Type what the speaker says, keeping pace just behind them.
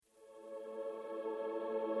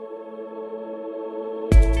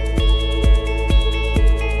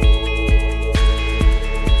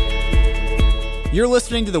You're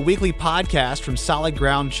listening to the weekly podcast from Solid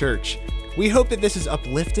Ground Church. We hope that this is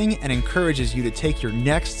uplifting and encourages you to take your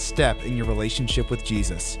next step in your relationship with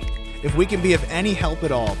Jesus. If we can be of any help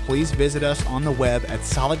at all, please visit us on the web at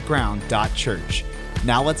solidground.church.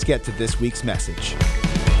 Now let's get to this week's message.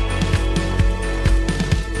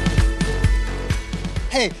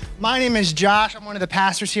 Hey, my name is Josh. I'm one of the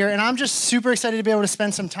pastors here, and I'm just super excited to be able to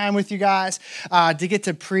spend some time with you guys, to get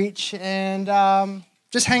to preach and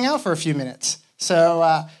just hang out for a few minutes. So,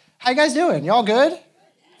 how you guys doing? Y'all good?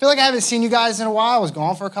 I feel like I haven't seen you guys in a while. I was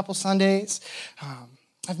gone for a couple Sundays.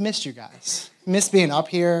 I've missed you guys. Missed being up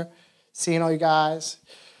here, seeing all you guys.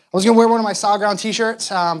 I was going to wear one of my Solid Ground t-shirts,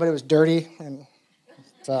 but it was dirty, and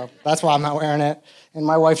so that's why I'm not wearing it. And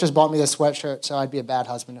my wife just bought me this sweatshirt, so I'd be a bad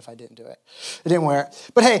husband if I didn't do it. I didn't wear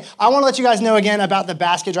it. But hey, I want to let you guys know again about the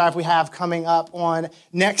basket drive we have coming up on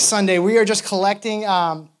next Sunday. We are just collecting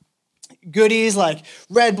goodies like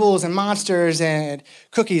Red Bulls and Monsters and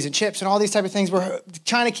cookies and chips and all these type of things. We're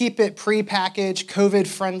trying to keep it pre-packaged,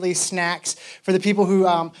 COVID-friendly snacks for the people who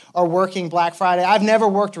are working Black Friday. I've never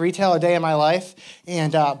worked retail a day in my life,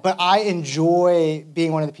 and but I enjoy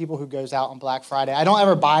being one of the people who goes out on Black Friday. I don't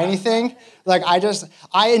ever buy anything. Like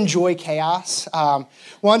I enjoy chaos.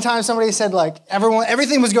 One time somebody said like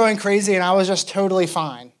everything was going crazy and I was just totally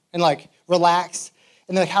fine and like relaxed.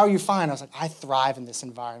 And they're like, how are you fine? I was like, I thrive in this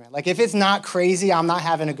environment. Like, if it's not crazy, I'm not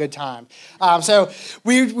having a good time. So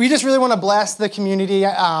we just really want to bless the community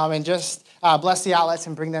and just bless the outlets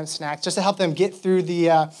and bring them snacks just to help them get through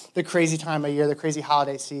the crazy time of year, the crazy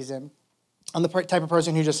holiday season. I'm the type of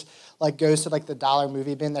person who just like goes to like the dollar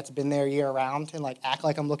movie bin that's been there year round and like act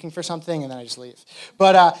like I'm looking for something and then I just leave.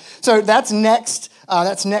 But so that's next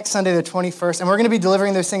Sunday the 21st, and we're going to be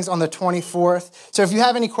delivering those things on the 24th. So if you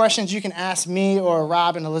have any questions, you can ask me or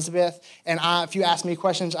Rob and Elizabeth. And if you ask me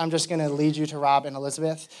questions, I'm just going to lead you to Rob and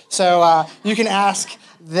Elizabeth. So you can ask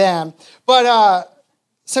them. But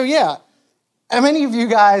so yeah, how many of you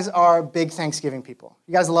guys are big Thanksgiving people?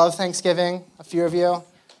 You guys love Thanksgiving? A few of you.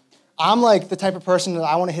 I'm like the type of person that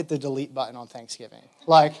I want to hit the delete button on Thanksgiving.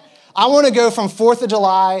 Like, I want to go from 4th of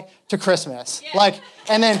July to Christmas. Like,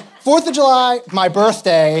 and then 4th of July, my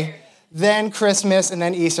birthday, then Christmas, and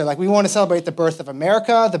then Easter. Like, we want to celebrate the birth of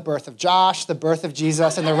America, the birth of Josh, the birth of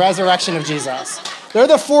Jesus, and the resurrection of Jesus. They're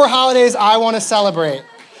the 4 holidays I want to celebrate.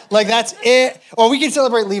 Like, that's it. Or we can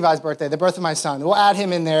celebrate Levi's birthday, the birth of my son. We'll add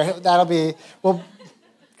him in there. That'll be, well,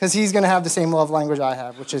 because he's going to have the same love language I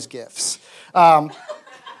have, which is gifts.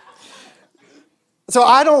 So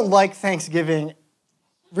I don't like Thanksgiving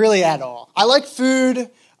really at all. I like food.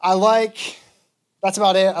 That's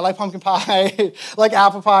about it. I like pumpkin pie, I like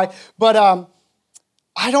apple pie. But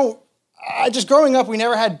growing up, we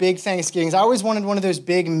never had big Thanksgivings. I always wanted one of those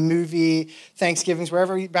big movie Thanksgivings where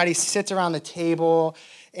everybody sits around the table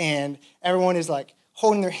and everyone is like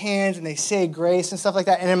holding their hands and they say grace and stuff like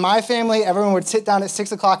that. And in my family, everyone would sit down at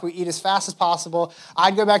 6 o'clock. We'd eat as fast as possible.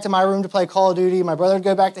 I'd go back to my room to play Call of Duty. My brother would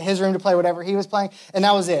go back to his room to play whatever he was playing. And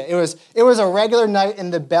that was it. It was a regular night in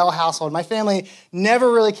the Bell household. My family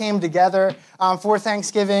never really came together for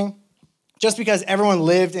Thanksgiving just because everyone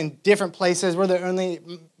lived in different places.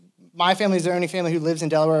 My family is the only family who lives in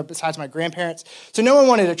Delaware besides my grandparents. So no one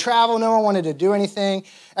wanted to travel. No one wanted to do anything.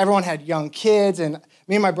 Everyone had young kids. And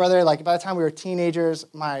me and my brother, like by the time we were teenagers,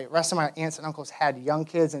 rest of my aunts and uncles had young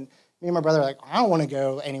kids. And me and my brother were like, I don't want to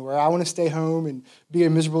go anywhere. I want to stay home and be a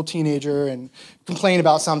miserable teenager and complain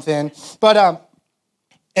about something. But,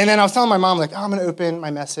 and then I was telling my mom, like, I'm going to open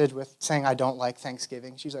my message with saying I don't like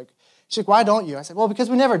Thanksgiving. She's like, why don't you? I said, well, because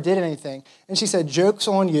we never did anything. And she said, joke's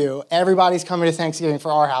on you. Everybody's coming to Thanksgiving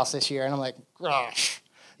for our house this year. And I'm like, gosh,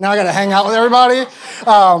 now I got to hang out with everybody.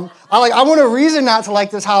 I want a reason not to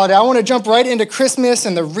like this holiday. I want to jump right into Christmas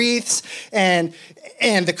and the wreaths and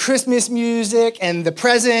the Christmas music and the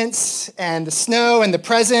presents and the snow and the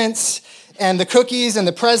presents and the cookies and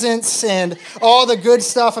the presents and all the good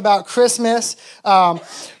stuff about Christmas.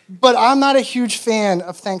 But I'm not a huge fan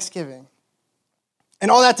of Thanksgiving. And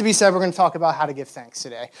all that to be said, we're going to talk about how to give thanks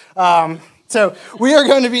today. So we are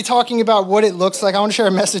going to be talking about what it looks like. I want to share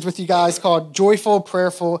a message with you guys called Joyful,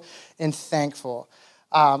 Prayerful, and Thankful.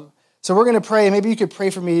 So we're going to pray. Maybe you could pray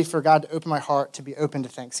for me for God to open my heart to be open to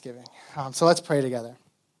Thanksgiving. So let's pray together.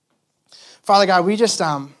 Father God,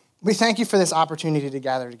 we thank you for this opportunity to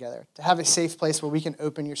gather together, to have a safe place where we can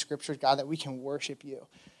open your scriptures, God, that we can worship you,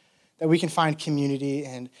 that we can find community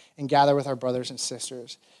and gather with our brothers and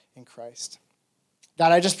sisters in Christ.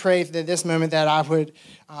 God, I just pray that this moment that I would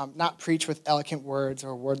not preach with eloquent words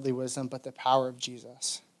or worldly wisdom, but the power of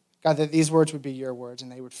Jesus. God, that these words would be your words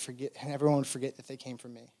and everyone would forget that they came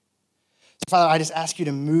from me. So, Father, I just ask you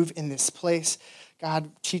to move in this place.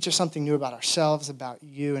 God, teach us something new about ourselves, about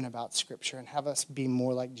you, and about Scripture, and have us be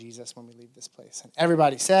more like Jesus when we leave this place. And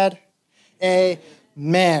everybody said,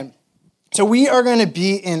 amen. So we are going to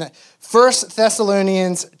be in 1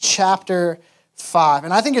 Thessalonians chapter 5.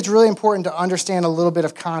 And I think it's really important to understand a little bit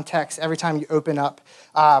of context every time you open up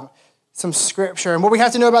some Scripture. And what we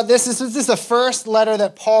have to know about this is the first letter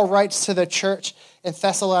that Paul writes to the church in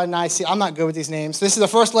Thessalonica. I'm not good with these names. This is the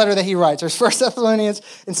first letter that he writes. There's 1 Thessalonians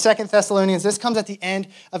and 2 Thessalonians. This comes at the end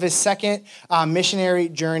of his second missionary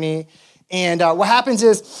journey. And what happens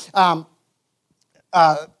is the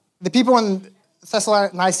people in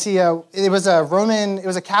Thessalonica, it was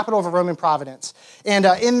a capital of a Roman province. And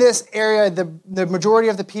in this area, the majority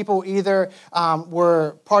of the people either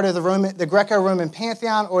were part of the Greco-Roman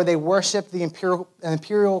pantheon, or they worshiped the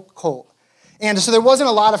imperial cult. And so there wasn't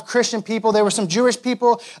a lot of Christian people. There were some Jewish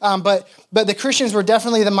people, but the Christians were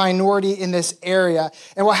definitely the minority in this area.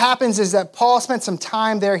 And what happens is that Paul spent some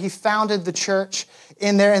time there. He founded the church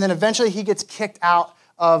in there, and then eventually he gets kicked out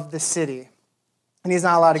of the city. And he's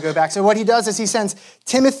not allowed to go back. So what he does is he sends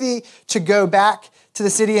Timothy to go back to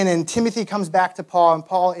the city, and then Timothy comes back to Paul, and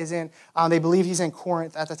Paul is they believe he's in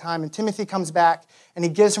Corinth at the time, and Timothy comes back, and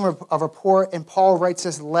he gives him a report, and Paul writes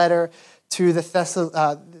this letter to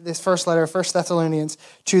this first letter, 1 Thessalonians,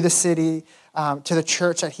 to the city, to the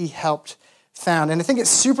church that he helped found. And I think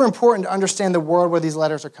it's super important to understand the world where these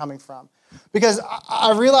letters are coming from. Because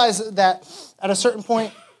I realize that at a certain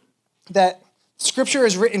point that Scripture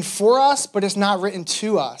is written for us, but it's not written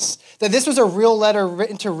to us. That this was a real letter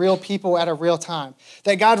written to real people at a real time.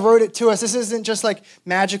 That God wrote it to us. This isn't just like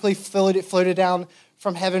magically floated down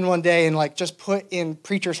from heaven one day and like just put in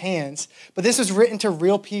preachers' hands. But this was written to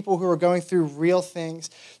real people who are going through real things.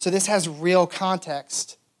 So this has real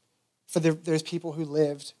context for those people who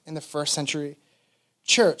lived in the first century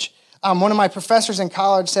church. One of my professors in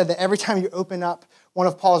college said that every time you open up one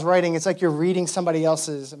of Paul's writing, it's like you're reading somebody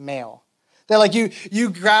else's mail. That like you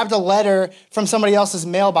grabbed a letter from somebody else's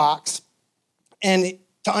mailbox, and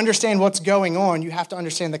to understand what's going on, you have to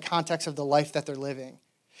understand the context of the life that they're living.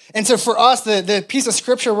 And so for us, the piece of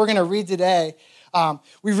Scripture we're going to read today,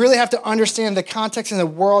 we really have to understand the context in the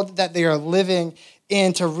world that they are living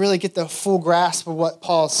in to really get the full grasp of what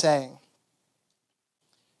Paul is saying.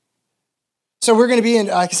 So we're going to be in,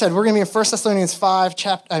 like I said, we're going to be in 1 Thessalonians 5,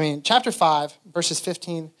 chapter 5, verses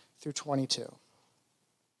 15 through 22.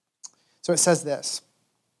 So it says this: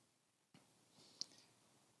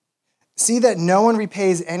 "See that no one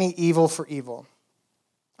repays any evil for evil,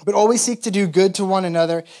 but always seek to do good to one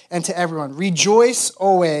another and to everyone. Rejoice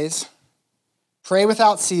always, pray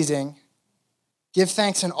without ceasing, give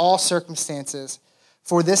thanks in all circumstances,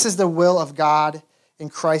 for this is the will of God in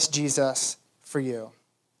Christ Jesus for you.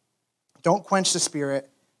 Don't quench the spirit,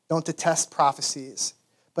 don't detest prophecies,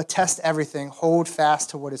 but test everything, hold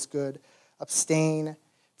fast to what is good, abstain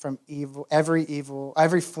from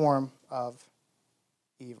every form of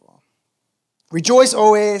evil. Rejoice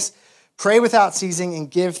always, pray without ceasing, and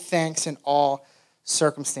give thanks in all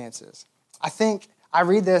circumstances." I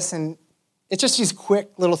read this, and it's just these quick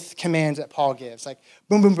little commands that Paul gives, like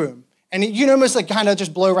boom, boom, boom. And you can almost like kind of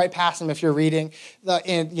just blow right past them if you're reading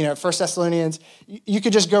in 1 Thessalonians. You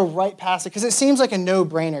could just go right past it because it seems like a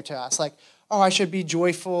no-brainer to us. Like, oh, I should be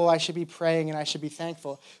joyful, I should be praying, and I should be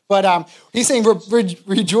thankful. But he's saying,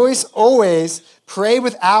 rejoice always, pray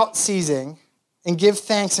without ceasing, and give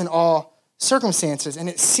thanks in all circumstances. And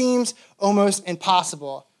it seems almost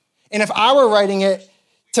impossible. And if I were writing it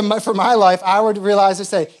for my life, I would realize to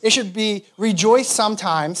say, it should be rejoice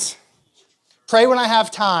sometimes, pray when I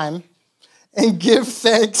have time, and give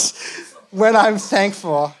thanks when I'm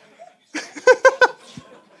thankful.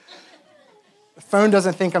 The phone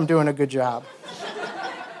doesn't think I'm doing a good job.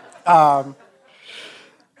 How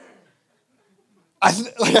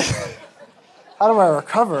do I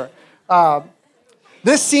recover?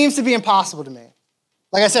 This seems to be impossible to me.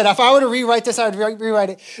 Like I said, if I were to rewrite this, I would rewrite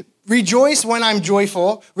it. Rejoice when I'm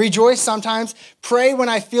joyful. Rejoice sometimes. Pray when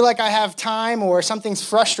I feel like I have time or something's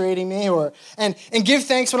frustrating me, and give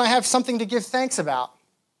thanks when I have something to give thanks about.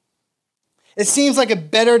 It seems like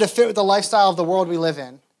it better to fit with the lifestyle of the world we live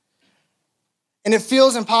in. And it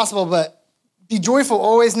feels impossible, but be joyful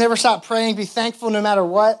always, never stop praying, be thankful no matter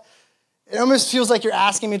what. It almost feels like you're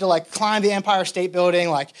asking me to like climb the Empire State Building,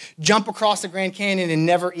 like jump across the Grand Canyon and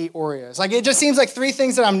never eat Oreos. Like it just seems like three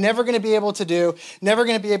things that I'm never going to be able to do, never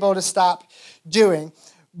going to be able to stop doing.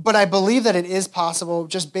 But I believe that it is possible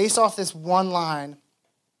just based off this one line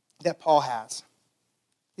that Paul has.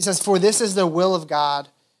 He says, "For this is the will of God.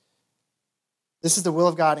 This is the will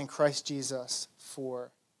of God in Christ Jesus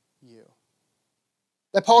for you."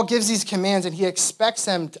 That Paul gives these commands and he expects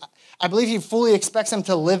them, I believe he fully expects them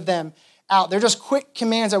to live them out. They're just quick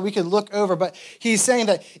commands that we could look over, but he's saying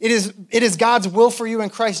that it is God's will for you in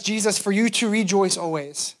Christ Jesus for you to rejoice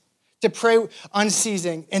always, to pray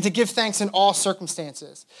unceasing, and to give thanks in all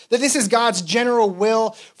circumstances. That this is God's general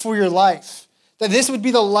will for your life. That this would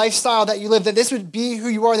be the lifestyle that you live, that this would be who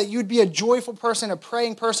you are, that you would be a joyful person, a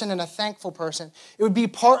praying person, and a thankful person. It would be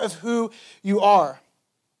part of who you are.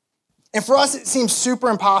 And for us, it seems super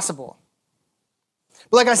impossible.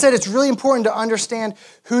 But like I said, it's really important to understand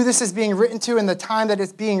who this is being written to and the time that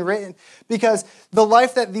it's being written, because the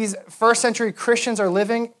life that these first century Christians are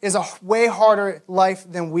living is a way harder life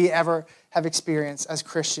than we ever have experienced as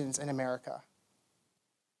Christians in America.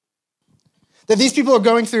 That these people are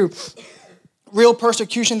going through real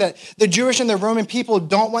persecution, that the Jewish and the Roman people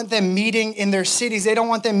don't want them meeting in their cities. They don't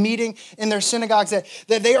want them meeting in their synagogues, that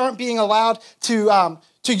they aren't being allowed to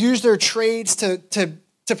use their trades, to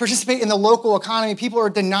participate in the local economy. People are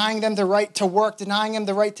denying them the right to work, denying them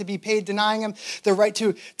the right to be paid, denying them the right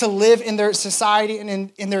to live in their society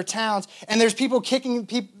and in their towns. And there's people kicking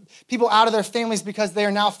people out of their families because they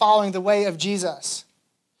are now following the way of Jesus.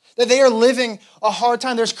 That they are living a hard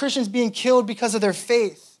time. There's Christians being killed because of their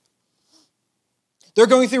faith. They're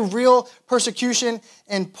going through real persecution,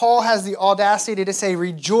 and Paul has the audacity to say,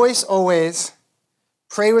 rejoice always,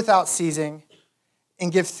 pray without ceasing, and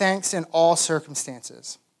give thanks in all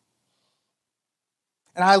circumstances.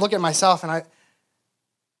 And I look at myself and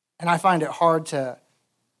I find it hard to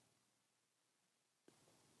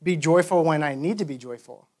be joyful when I need to be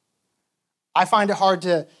joyful. I find it hard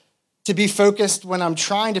to be focused when I'm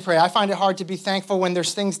trying to pray. I find it hard to be thankful when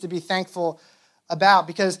there's things to be thankful about,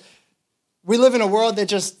 because we live in a world that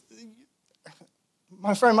just,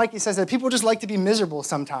 my friend Mikey says that people just like to be miserable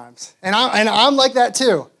sometimes. And I'm like that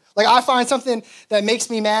too. Like, I find something that makes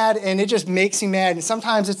me mad, and it just makes me mad. And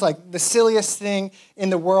sometimes it's like the silliest thing in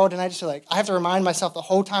the world, and I just I have to remind myself the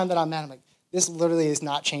whole time that I'm mad, I'm like, this literally is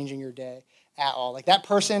not changing your day at all. Like, that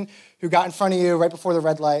person who got in front of you right before the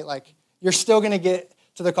red light, like, you're still going to get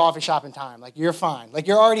to the coffee shop in time. Like, you're fine. Like,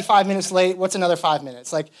 you're already 5 minutes late. What's another 5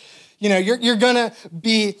 minutes? Like, you're going to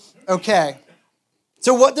be okay.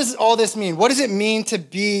 So what does all this mean? What does it mean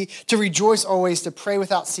to rejoice always, to pray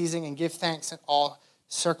without ceasing, and give thanks in all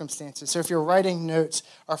circumstances? So if you're writing notes,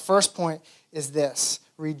 our first point is this: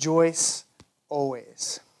 rejoice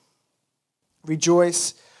always.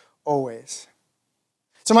 Rejoice always.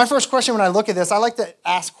 So my first question when I look at this, I like to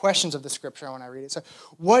ask questions of the scripture when I read it. So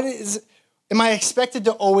am I expected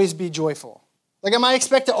to always be joyful? Like, am I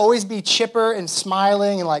expected to always be chipper and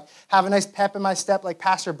smiling and like have a nice pep in my step like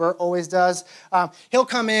Pastor Bert always does? He'll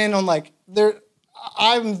come in on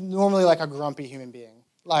I'm normally like a grumpy human being.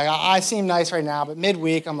 Like, I seem nice right now, but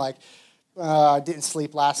midweek, I'm like, I didn't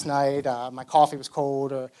sleep last night, my coffee was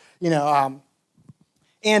cold, or, I'm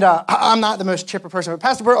not the most chipper person. But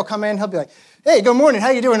Pastor Bert will come in, he'll be like, hey, good morning,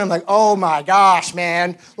 how you doing? I'm like, oh my gosh,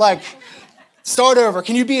 man. Like, start over.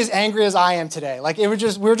 Can you be as angry as I am today? Like, we're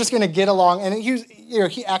just going to get along. And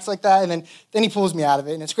he acts like that, and then he pulls me out of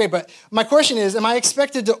it, and it's great. But my question is, am I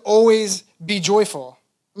expected to always be joyful?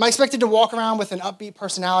 Am I expected to walk around with an upbeat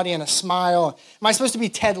personality and a smile? Am I supposed to be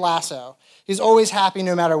Ted Lasso? He's always happy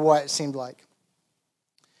no matter what, it seemed like.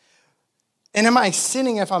 And am I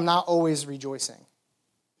sinning if I'm not always rejoicing?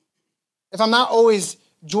 If I'm not always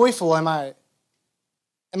joyful, am I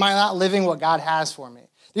not living what God has for me?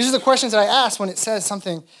 These are the questions that I ask when it says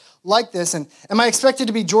something like this. And am I expected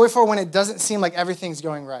to be joyful when it doesn't seem like everything's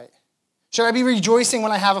going right? Should I be rejoicing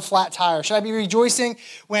when I have a flat tire? Should I be rejoicing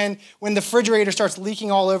when the refrigerator starts leaking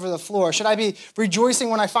all over the floor? Should I be rejoicing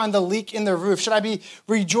when I find the leak in the roof? Should I be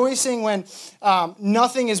rejoicing when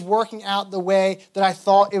nothing is working out the way that I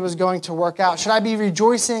thought it was going to work out? Should I be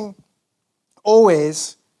rejoicing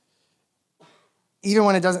always, even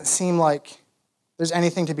when it doesn't seem like there's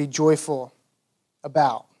anything to be joyful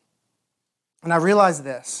about? And I realize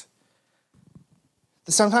this,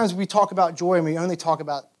 that sometimes we talk about joy and we only talk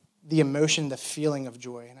about the emotion, the feeling of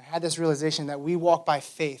joy. And I had this realization that we walk by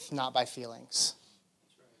faith, not by feelings.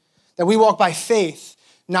 That we walk by faith,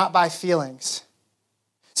 not by feelings.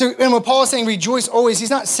 So, and when Paul is saying rejoice always,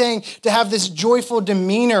 he's not saying to have this joyful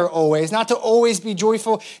demeanor always, not to always be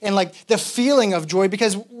joyful and like the feeling of joy,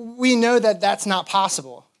 because we know that that's not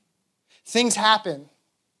possible. Things happen.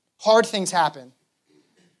 Hard things happen.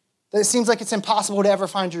 That it seems like it's impossible to ever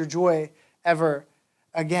find your joy ever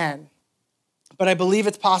again. But I believe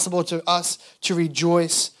it's possible to us to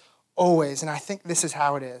rejoice always. And I think this is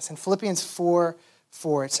how it is. In Philippians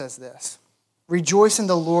 4:4, it says this: rejoice in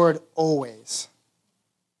the Lord always.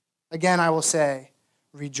 Again, I will say,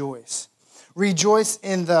 rejoice. Rejoice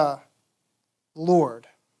in the Lord.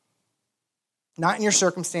 Not in your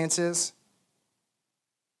circumstances,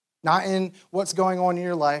 not in what's going on in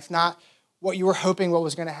your life, not what you were hoping what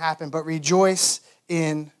was going to happen, but rejoice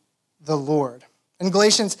in the Lord. In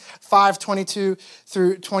Galatians 5:22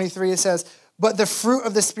 through 23, it says, "But the fruit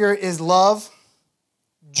of the Spirit is love,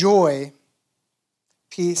 joy,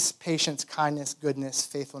 peace, patience, kindness, goodness,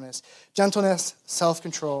 faithfulness, gentleness,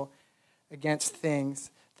 self-control. Against things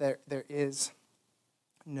there is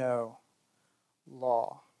no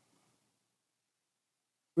law."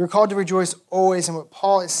 We're called to rejoice always, and what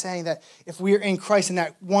Paul is saying, that if we are in Christ, in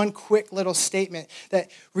that one quick little statement, that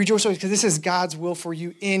rejoice always, because this is God's will for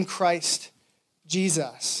you in Christ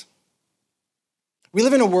Jesus. We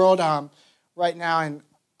live in a world right now, and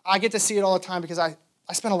I get to see it all the time because I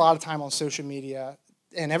spend a lot of time on social media,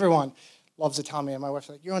 and everyone loves to tell me, and my wife's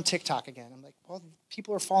like, "You're on TikTok again." I'm like, well,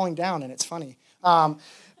 people are falling down, and it's funny.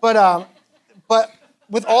 But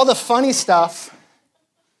with all the funny stuff,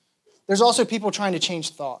 there's also people trying to change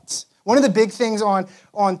thoughts. One of the big things on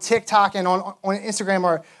TikTok and on Instagram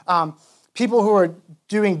are people who are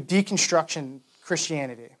doing deconstruction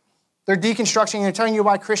Christianity. They're deconstructing and they're telling you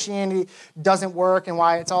why Christianity doesn't work and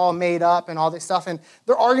why it's all made up and all this stuff. And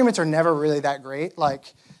their arguments are never really that great.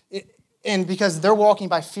 And because they're walking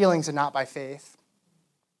by feelings and not by faith.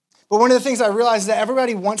 But one of the things I realized is that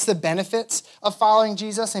everybody wants the benefits of following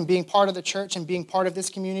Jesus and being part of the church and being part of this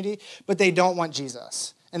community, but they don't want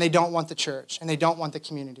Jesus, and they don't want the church, and they don't want the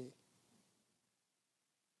community.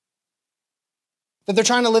 That they're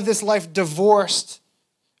trying to live this life divorced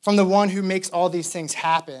from the one who makes all these things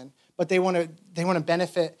happen, but they want to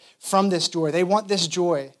benefit from this joy. They want this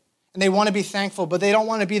joy, and they want to be thankful, but they don't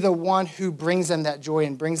want to be the one who brings them that joy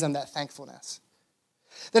and brings them that thankfulness.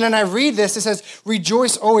 Then when I read this, it says,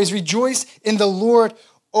 rejoice always, rejoice in the Lord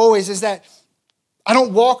always. Is that I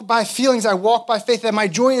don't walk by feelings, I walk by faith, that my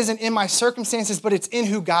joy isn't in my circumstances, but it's in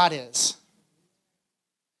who God is.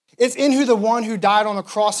 It's in who the one who died on the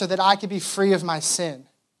cross so that I could be free of my sin.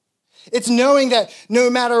 It's knowing that no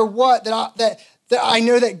matter what, that I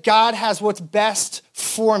know that God has what's best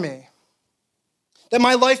for me. That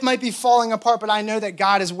my life might be falling apart, but I know that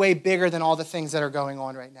God is way bigger than all the things that are going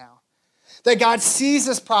on right now. That God sees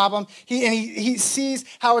this problem, he sees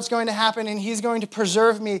how it's going to happen, and he's going to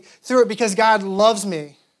preserve me through it because God loves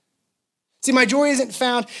me. See, my joy isn't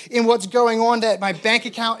found in what's going on, that my bank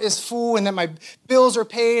account is full and that my bills are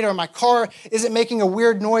paid or my car isn't making a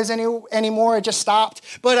weird noise anymore. It just stopped.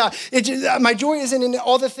 But my joy isn't in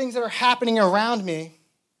all the things that are happening around me,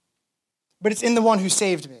 but it's in the one who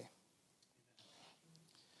saved me.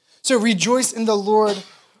 So rejoice in the Lord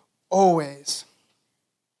always.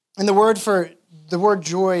 And the word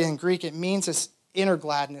joy in Greek, it means this inner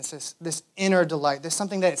gladness, this inner delight. There's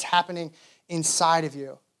something that is happening inside of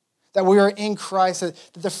you. That we are in Christ, that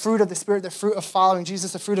the fruit of the Spirit, the fruit of following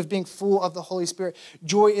Jesus, the fruit of being full of the Holy Spirit.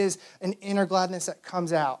 Joy is an inner gladness that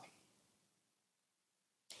comes out.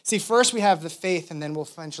 See, first we have the faith, and then we'll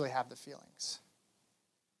eventually have the feelings.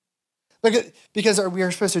 Because we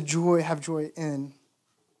are supposed to have joy in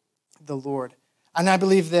the Lord. And I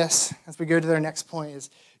believe this, as we go to their next point, is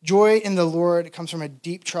joy in the Lord comes from a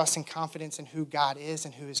deep trust and confidence in who God is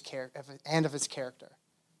and of his character.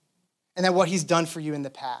 And that what he's done for you in the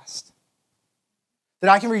past. That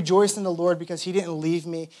I can rejoice in the Lord because he didn't leave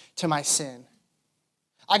me to my sin.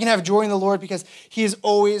 I can have joy in the Lord because he has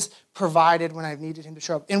always provided when I've needed him to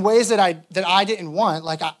show up. In ways that I didn't want.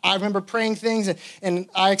 Like I remember praying things and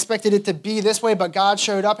I expected it to be this way, but God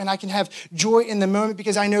showed up, and I can have joy in the moment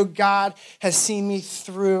because I know God has seen me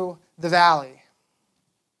through the valley.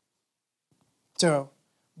 So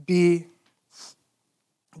be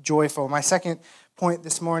joyful. My second point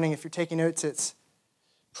this morning, if you're taking notes, it's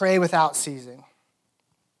pray without ceasing.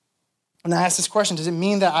 And I ask this question, does it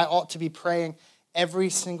mean that I ought to be praying every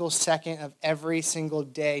single second of every single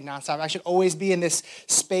day nonstop? I should always be in this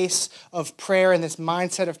space of prayer and this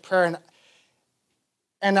mindset of prayer.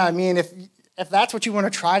 And I mean, if that's what you want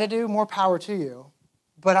to try to do, more power to you.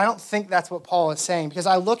 But I don't think that's what Paul is saying, because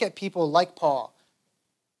I look at people like Paul,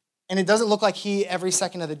 and it doesn't look like every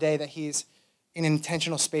second of the day that he's in an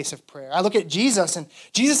intentional space of prayer. I look at Jesus, and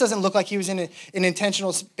Jesus doesn't look like he was in an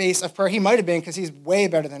intentional space of prayer. He might have been, because he's way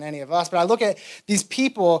better than any of us. But I look at these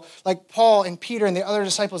people like Paul and Peter and the other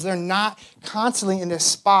disciples. They're not constantly in this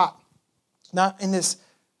spot, not in this,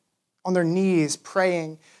 on their knees,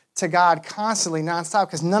 praying to God constantly, nonstop,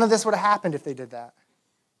 because none of this would have happened if they did that.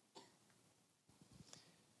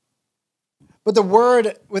 But the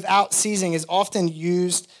word without ceasing is often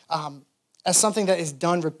used as something that is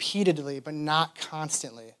done repeatedly, but not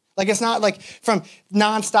constantly. Like it's not like from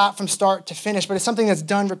nonstop from start to finish, but it's something that's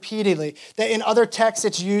done repeatedly. That in other texts,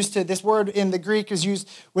 it's used to, this word in the Greek is used,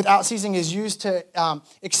 without ceasing, is used to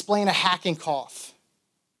explain a hacking cough.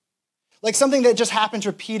 Like something that just happens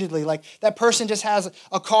repeatedly. Like that person just has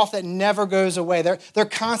a cough that never goes away. They're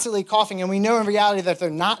constantly coughing, and we know in reality that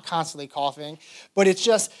they're not constantly coughing, but it's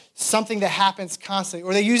just something that happens constantly.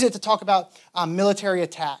 Or they use it to talk about military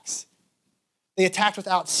attacks. They attacked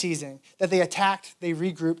without ceasing. That they attacked, they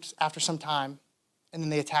regrouped after some time, and then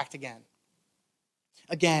they attacked again.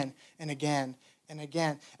 Again and again and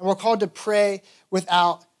again. And we're called to pray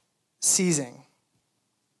without ceasing.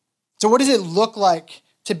 So what does it look like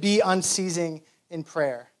to be unceasing in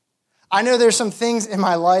prayer? I know there's some things in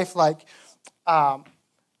my life like I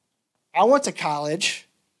went to college.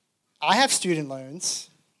 I have student loans.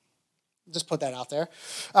 Just put that out there.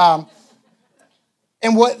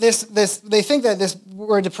 And what they think that this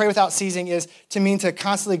word to pray without ceasing is to mean to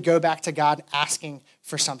constantly go back to God asking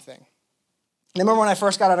for something. And I remember when I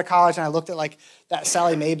first got out of college and I looked at like that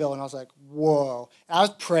Sally Mae bill and I was like, whoa. And I was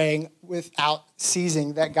praying without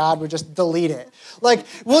ceasing that God would just delete it. Like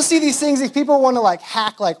we'll see these things, these people want to like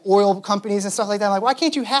hack like oil companies and stuff like that. I'm like, why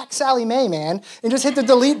can't you hack Sally Mae, man? And just hit the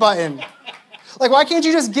delete button. Like, why can't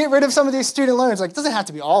you just get rid of some of these student loans? Like, it doesn't have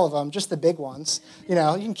to be all of them, just the big ones. You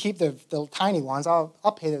know, you can keep the tiny ones. I'll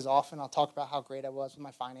pay those off, and I'll talk about how great I was with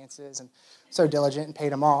my finances and so diligent and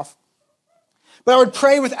paid them off. But I would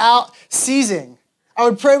pray without ceasing. I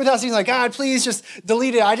would pray without ceasing, like, God, please just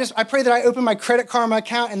delete it. I pray that I open my Credit Karma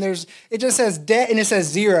account, and it just says debt, and it says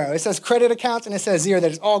zero. It says credit accounts, and it says zero, that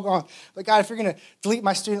it's all gone. But God, if you're going to delete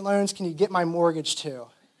my student loans, can you get my mortgage too?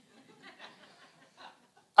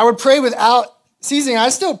 I would pray without ceasing. I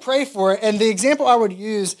still pray for it. And the example I would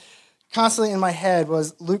use constantly in my head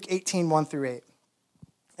was Luke 18, 1-8.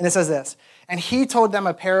 And it says this, and he told them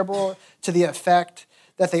a parable to the effect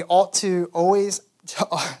that they ought always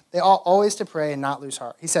to pray and not lose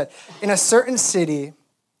heart. He said, in a certain city,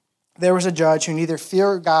 there was a judge who neither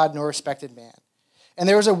feared God nor respected man. And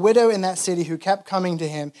there was a widow in that city who kept coming to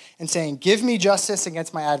him and saying, give me justice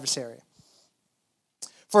against my adversary.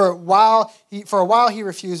 For a while he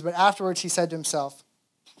refused, but afterwards he said to himself,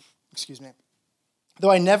 though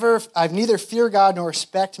I've neither fear God nor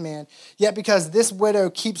respect man, yet because this widow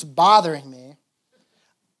keeps bothering me,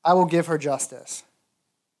 I will give her justice,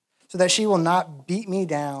 so that she will not beat me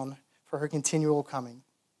down for her continual coming.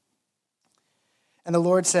 And the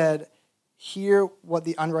Lord said, hear what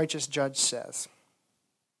the unrighteous judge says.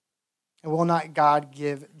 And will not God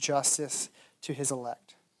give justice to his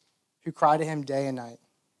elect, who cry to him day and night?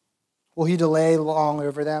 Will he delay long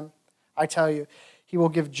over them? I tell you, he will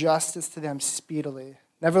give justice to them speedily.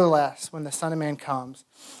 Nevertheless, when the Son of Man comes,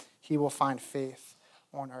 he will find faith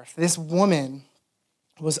on earth. This woman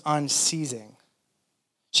was unceasing.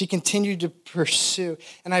 She continued to pursue.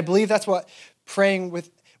 And I believe that's what praying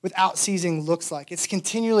without ceasing looks like. It's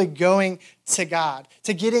continually going to God,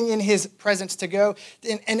 to getting in his presence, to go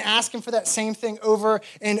and ask him for that same thing over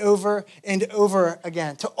and over and over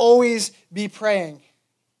again, to always be praying,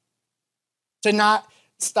 to not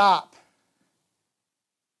stop.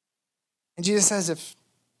 And Jesus says, if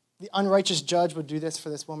the unrighteous judge would do this for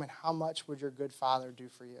this woman, how much would your good Father do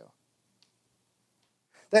for you?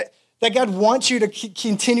 That God wants you to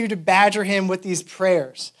continue to badger him with these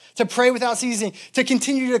prayers, to pray without ceasing, to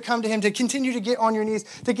continue to come to him, to continue to get on your knees,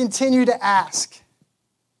 to continue to ask.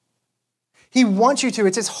 He wants you to.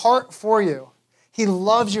 It's his heart for you. He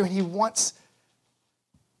loves you, and he wants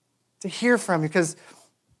to hear from you, because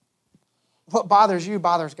what bothers you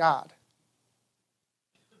bothers God.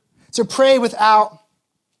 So pray without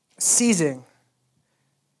ceasing.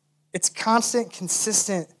 It's constant,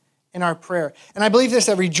 consistent in our prayer. And I believe this,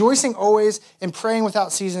 that rejoicing always and praying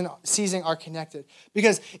without ceasing are connected.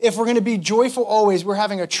 Because if we're going to be joyful always, we're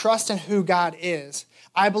having a trust in who God is.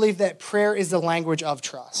 I believe that prayer is the language of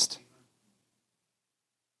trust.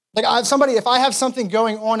 Like if I have something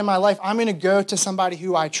going on in my life, I'm going to go to somebody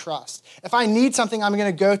who I trust. If I need something, I'm going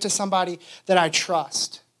to go to somebody that I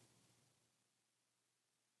trust.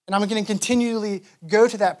 And I'm going to continually go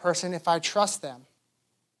to that person if I trust them.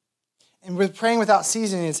 And with praying without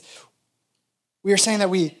ceasing is we are saying that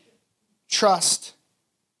we trust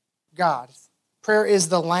God. Prayer is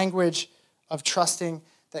the language of trusting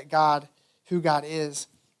that God, who God is,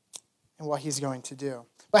 and what he's going to do.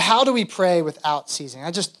 But how do we pray without ceasing?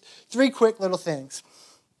 Just 3 quick little things.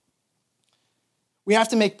 We have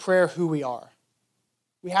to make prayer who we are.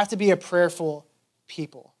 We have to be a prayerful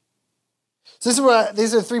people. So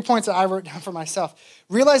these are the 3 points that I wrote down for myself.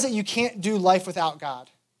 Realize that you can't do life without God.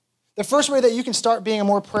 The first way that you can start being a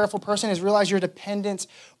more prayerful person is realize your dependence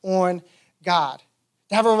on God.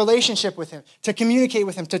 to have a relationship with him, to communicate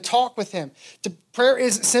with him, to talk with him. Prayer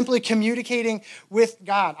is simply communicating with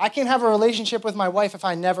God. I can't have a relationship with my wife if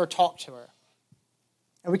I never talk to her.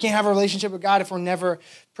 And we can't have a relationship with God if we're never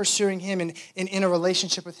pursuing him and in a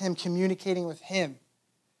relationship with him, communicating with him.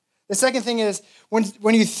 The second thing is,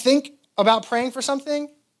 when you think about praying for something,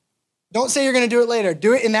 don't say you're going to do it later.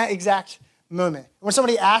 Do it in that exact moment. When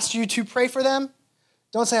somebody asks you to pray for them,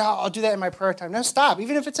 don't say, I'll do that in my prayer time. No, stop.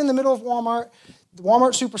 Even if it's in the middle of Walmart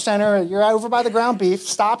Supercenter, you're over by the ground beef,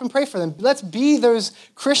 stop and pray for them. Let's be those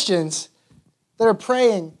Christians that are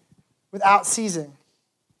praying without ceasing.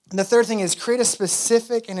 And the third thing is create a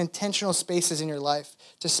specific and intentional spaces in your life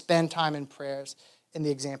to spend time in prayers in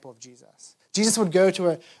the example of Jesus. Jesus would go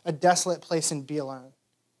to a desolate place and be alone.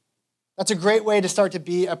 That's a great way to start to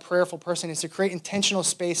be a prayerful person, is to create intentional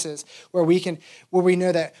spaces where we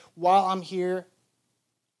know that while I'm here,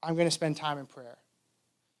 I'm going to spend time in prayer.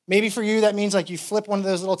 Maybe for you, that means like you flip one of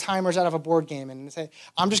those little timers out of a board game and say,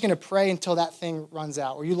 I'm just going to pray until that thing runs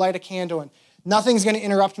out. Or you light a candle and nothing's going to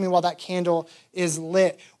interrupt me while that candle is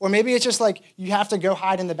lit. Or maybe it's just like you have to go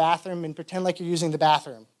hide in the bathroom and pretend like you're using the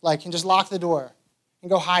bathroom. And just lock the door and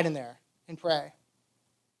go hide in there and pray.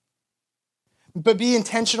 But be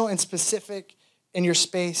intentional and specific in your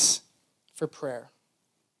space for prayer.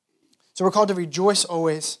 So we're called to rejoice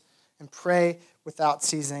always and pray without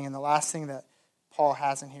ceasing. And the last thing that Paul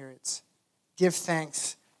has in here, it's give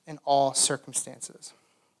thanks in all circumstances.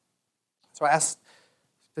 So I asked,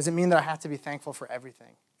 does it mean that I have to be thankful for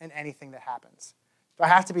everything and anything that happens? Do I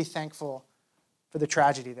have to be thankful for the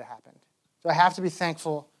tragedy that happened? Do I have to be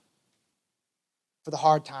thankful for the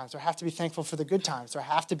hard times? Do I have to be thankful for the good times? Do I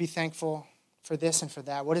have to be thankful for this and for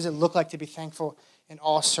that? What does it look like to be thankful in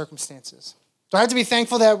all circumstances? Do I have to be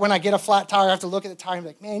thankful that when I get a flat tire, I have to look at the tire and be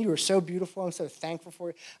like, man, you were so beautiful. I'm so thankful for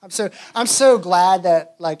you. I'm so glad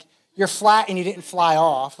that you're flat and you didn't fly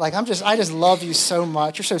off. I just love you so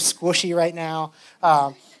much. You're so squishy right now.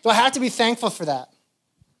 Do I have to be thankful for that?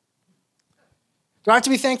 Do I have to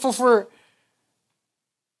be thankful for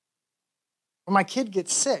when my kid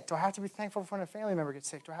gets sick? Do I have to be thankful for when a family member gets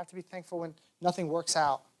sick? Do I have to be thankful when nothing works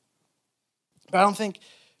out? But I don't think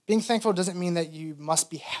being thankful doesn't mean that you must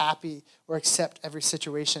be happy or accept every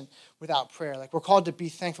situation without prayer. We're called to be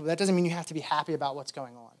thankful, but that doesn't mean you have to be happy about what's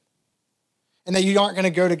going on. And that you aren't going to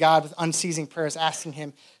go to God with unceasing prayers asking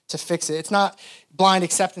him to fix it. It's not blind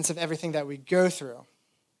acceptance of everything that we go through.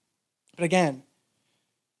 But again,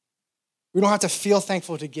 we don't have to feel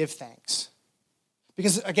thankful to give thanks.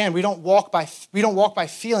 Because again, we don't walk by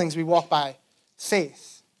feelings, we walk by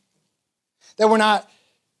faith. That we're not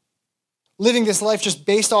living this life just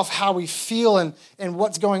based off how we feel and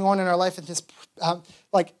what's going on in our life at this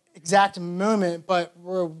exact moment, but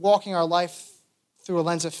we're walking our life through a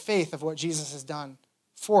lens of faith of what Jesus has done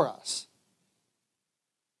for us.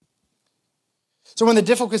 So when the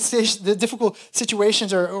difficult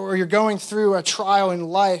situations or you're going through a trial in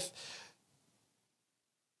life,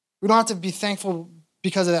 we don't have to be thankful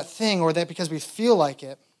because of that thing or that because we feel like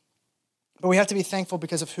it, but we have to be thankful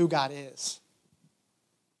because of who God is.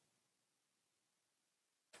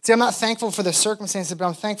 See, I'm not thankful for the circumstances, but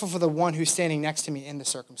I'm thankful for the one who's standing next to me in the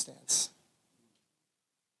circumstance.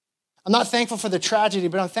 I'm not thankful for the tragedy,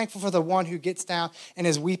 but I'm thankful for the one who gets down and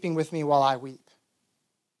is weeping with me while I weep.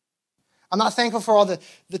 I'm not thankful for all the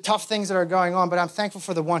tough things that are going on, but I'm thankful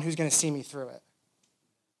for the one who's going to see me through it.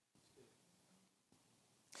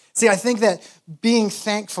 See, I think that being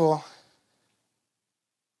thankful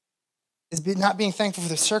is not being thankful for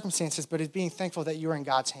the circumstances, but it's being thankful that you're in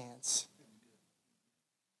God's hands.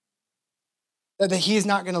 That he is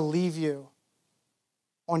not going to leave you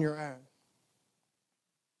on your own.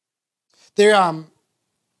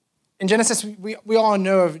 In Genesis, we all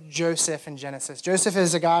know of Joseph in Genesis. Joseph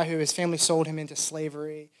is a guy who his family sold him into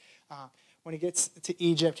slavery. When he gets to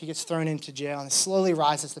Egypt, he gets thrown into jail and slowly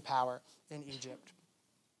rises to power in Egypt.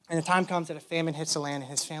 And the time comes that a famine hits the land and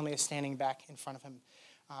his family is standing back in front of him.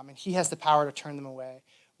 And he has the power to turn them away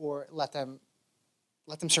or let them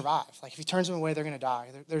survive. If he turns them away, they're going to die.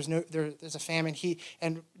 There's a famine.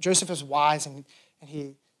 And Joseph is wise and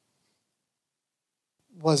he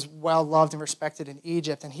was well loved and respected in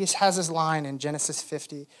Egypt. And he has this line in Genesis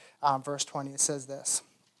 50, verse 20. It says this: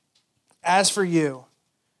 "As for you,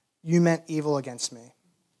 you meant evil against me,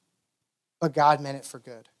 but God meant it for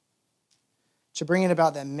good, to bring it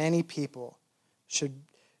about that many people should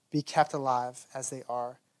be kept alive as they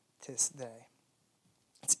are this day."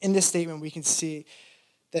 It's in this statement we can see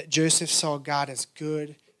that Joseph saw God as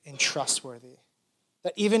good and trustworthy.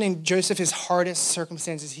 That even in Joseph's hardest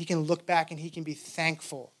circumstances, he can look back and he can be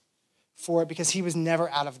thankful for it because he was never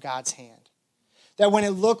out of God's hand. That when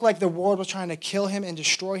it looked like the world was trying to kill him and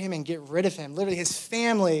destroy him and get rid of him, literally his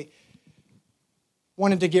family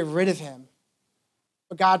wanted to get rid of him,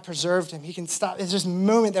 but God preserved him. He can stop. It's this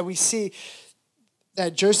moment that we see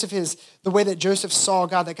that the way that Joseph saw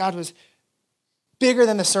God, that God was bigger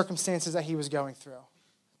than the circumstances that he was going through,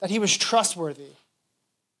 that he was trustworthy,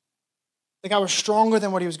 that God was stronger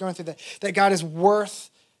than what he was going through, that God is worth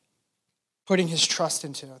putting his trust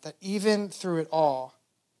into, that even through it all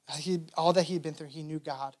that he'd been through, he knew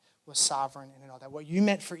God was sovereign in it all, that what you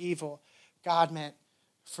meant for evil, God meant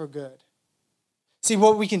for good. See,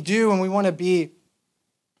 what we can do when we want to be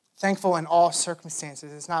thankful in all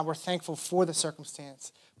circumstances, it's not we're thankful for the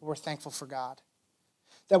circumstance, but we're thankful for God.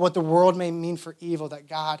 That what the world may mean for evil, that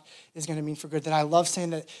God is going to mean for good. That I love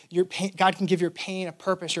saying that your pain, God can give your pain a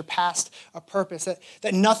purpose, your past a purpose,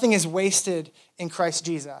 that nothing is wasted in Christ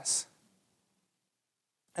Jesus.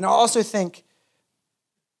 And I also think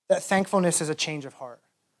that thankfulness is a change of heart.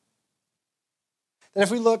 That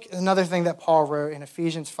if we look at another thing that Paul wrote in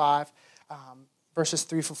Ephesians 5, verses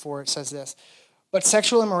 3-4, it says this, but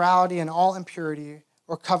sexual immorality and all impurity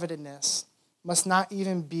or covetousness must not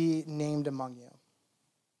even be named among you,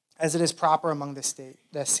 as it is proper among the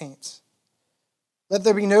saints. Let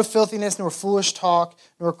there be no filthiness, nor foolish talk,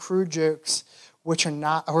 nor crude jokes, which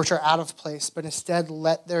are out of place, but instead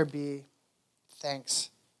let there be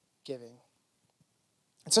thanksgiving.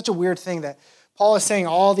 It's such a weird thing that Paul is saying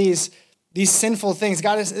all these sinful things.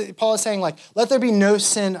 Paul is saying, like, let there be no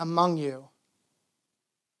sin among you,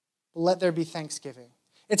 but let there be thanksgiving.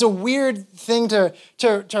 It's a weird thing to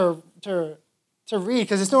read,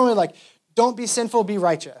 because it's normally like, don't be sinful, be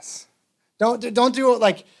righteous. Don't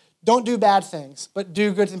do bad things, but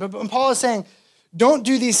do good things. But Paul is saying, don't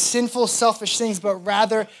do these sinful, selfish things, but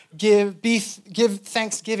rather give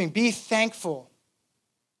thanksgiving. Be thankful.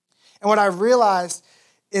 And what I realized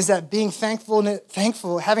is that having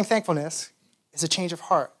thankfulness is a change of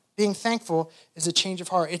heart. Being thankful is a change of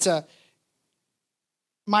heart.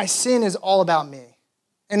 My sin is all about me.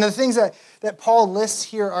 And the things that Paul lists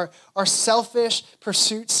here are selfish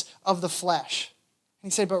pursuits of the flesh.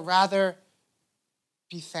 And he said, but rather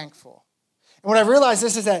be thankful. And what I realized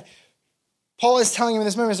is that Paul is telling him in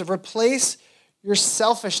this moment is to replace your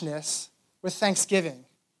selfishness with thanksgiving.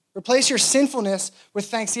 Replace your sinfulness with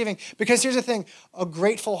thanksgiving. Because here's the thing, a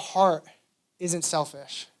grateful heart isn't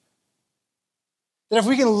selfish. That if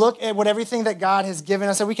we can look at everything that God has given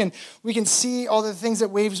us, that we can see all the things that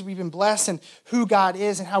we've been blessed and who God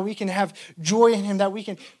is and how we can have joy in him, that we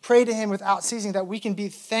can pray to him without ceasing, that we can be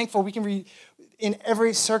thankful, we can be in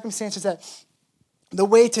every circumstance, that the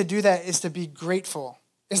way to do that is to be grateful.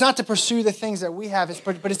 It's not to pursue the things that we have,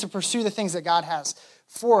 but it's to pursue the things that God has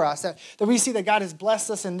for us, that we see that God has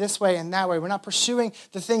blessed us in this way and that way. We're not pursuing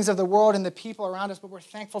the things of the world and the people around us, but we're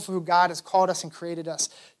thankful for who God has called us and created us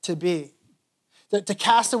to be. To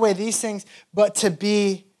cast away these things, but to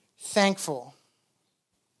be thankful.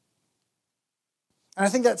 And I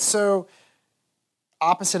think that's so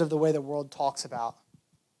opposite of the way the world talks about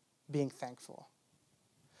being thankful.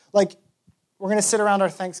 Like, we're going to sit around our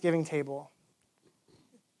Thanksgiving table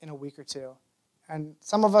in a week or two, and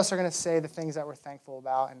some of us are going to say the things that we're thankful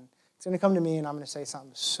about, and it's going to come to me, and I'm going to say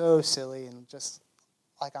something so silly, and just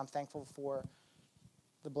like I'm thankful for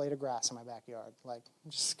the blade of grass in my backyard, like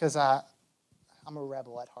just because I'm a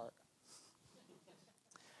rebel at heart.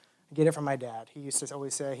 I get it from my dad. He used to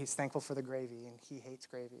always say he's thankful for the gravy, and he hates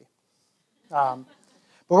gravy. But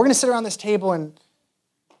we're going to sit around this table, and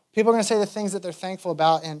people are going to say the things that they're thankful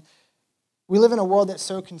about, and we live in a world that's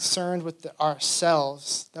so concerned with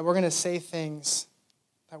ourselves that we're going to say things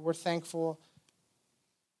that we're thankful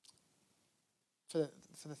for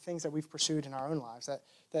the things that we've pursued in our own lives,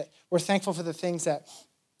 that we're thankful for the things that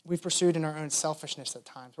we've pursued in our own selfishness at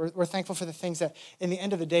times. We're thankful for the things that, in the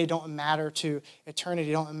end of the day, don't matter to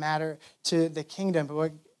eternity, don't matter to the kingdom.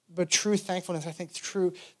 But true thankfulness, I think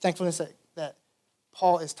true thankfulness that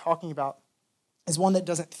Paul is talking about is one that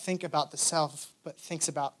doesn't think about the self, but thinks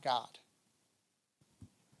about God.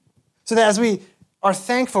 So that as we are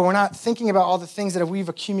thankful, we're not thinking about all the things that we've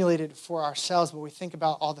accumulated for ourselves, but we think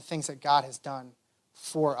about all the things that God has done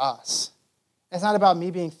for us. It's not about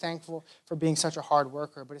me being thankful for being such a hard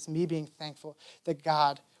worker, but it's me being thankful that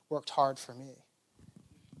God worked hard for me.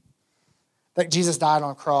 That Jesus died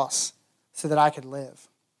on a cross so that I could live.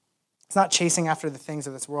 It's not chasing after the things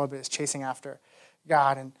of this world, but it's chasing after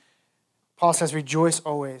God. And Paul says, rejoice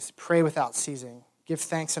always, pray without ceasing, give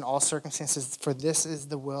thanks in all circumstances, for this is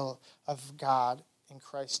the will of God in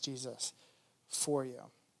Christ Jesus for you.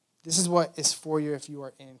 This is what is for you if you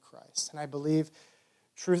are in Christ. And I believe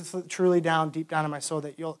truly deep down in my soul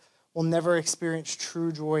that will never experience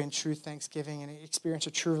true joy and true thanksgiving and experience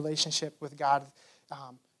a true relationship with God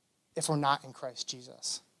if we're not in Christ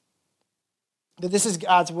Jesus. That this is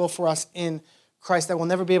God's will for us in Christ, that we'll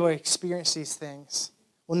never be able to experience these things.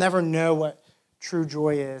 We'll never know what true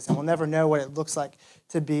joy is, and we'll never know what it looks like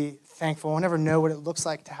to be thankful. We'll never know what it looks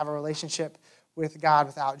like to have a relationship with God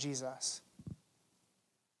without Jesus.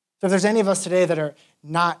 So if there's any of us today that are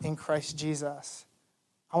not in Christ Jesus,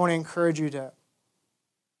 I want to encourage you to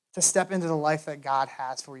step into the life that God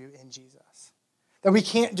has for you in Jesus. That we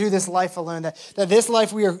can't do this life alone. That this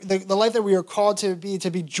life the life that we are called to be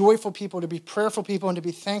joyful people, to be prayerful people, and to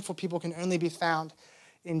be thankful people can only be found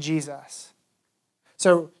in Jesus.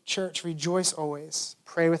 So, church, rejoice always,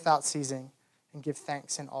 pray without ceasing, and give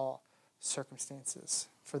thanks in all circumstances.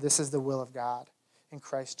 For this is the will of God in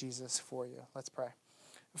Christ Jesus for you. Let's pray.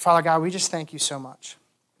 Father God, we just thank you so much.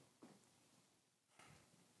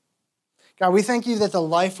 God, we thank you that the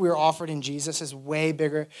life we are offered in Jesus is way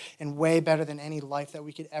bigger and way better than any life that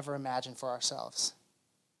we could ever imagine for ourselves.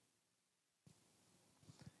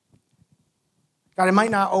 God, it might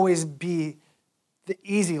not always be the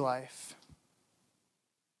easy life,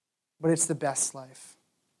 but it's the best life.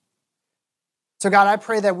 So God, I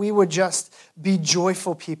pray that we would just be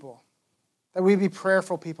joyful people, that we be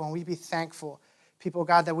prayerful people, and we be thankful people,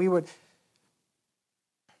 God, that we would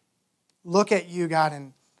look at you, God,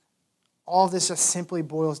 and all of this just simply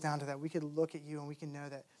boils down to that. We could look at you and we can know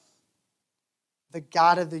that the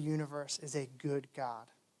God of the universe is a good God,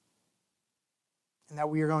 and that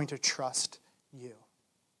we are going to trust you.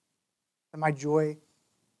 And my joy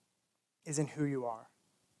is in who you are.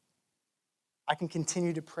 I can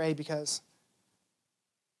continue to pray because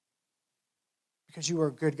you are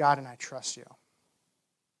a good God and I trust you.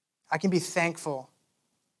 I can be thankful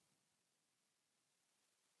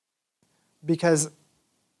because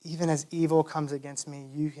even as evil comes against me,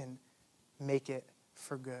 you can make it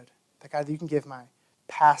for good. That God, you can give my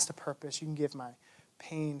past a purpose. You can give my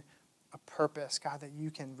pain a purpose. God, that you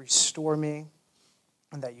can restore me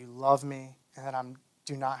and that you love me and that I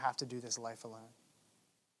do not have to do this life alone.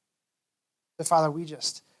 So Father, we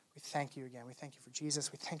thank you again. We thank you for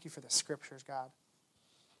Jesus. We thank you for the scriptures, God.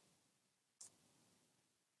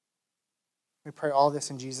 We pray all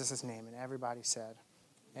this in Jesus' name. And everybody said,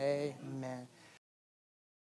 amen.